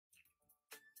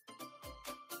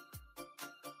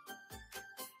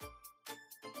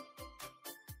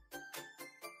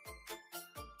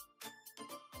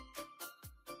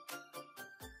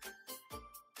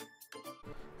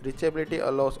Reachability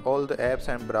allows all the apps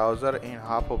and browser in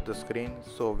half of the screen,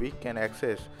 so we can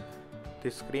access the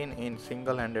screen in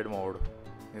single-handed mode.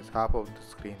 Is half of the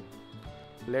screen.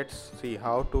 Let's see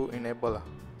how to enable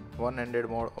one-handed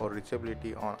mode or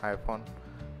reachability on iPhone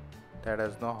that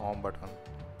has no home button.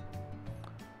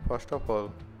 First of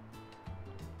all,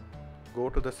 go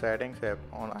to the settings app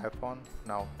on iPhone.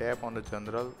 Now tap on the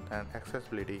general and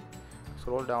accessibility.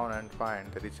 Scroll down and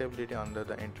find the reachability under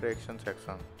the interaction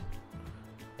section.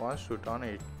 Once you turn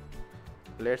it,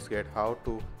 let's get how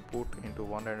to put into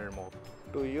one-handed mode.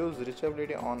 To use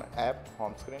reachability on app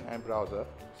home screen and browser,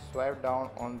 swipe down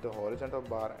on the horizontal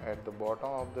bar at the bottom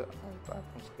of the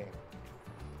iPhone screen,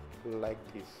 like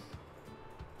this.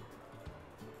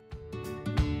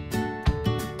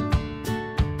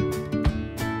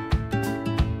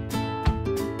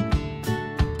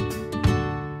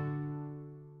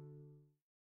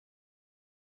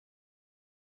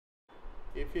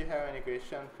 If you have any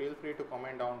question, feel free to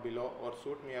comment down below or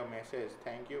shoot me a message.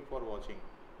 Thank you for watching.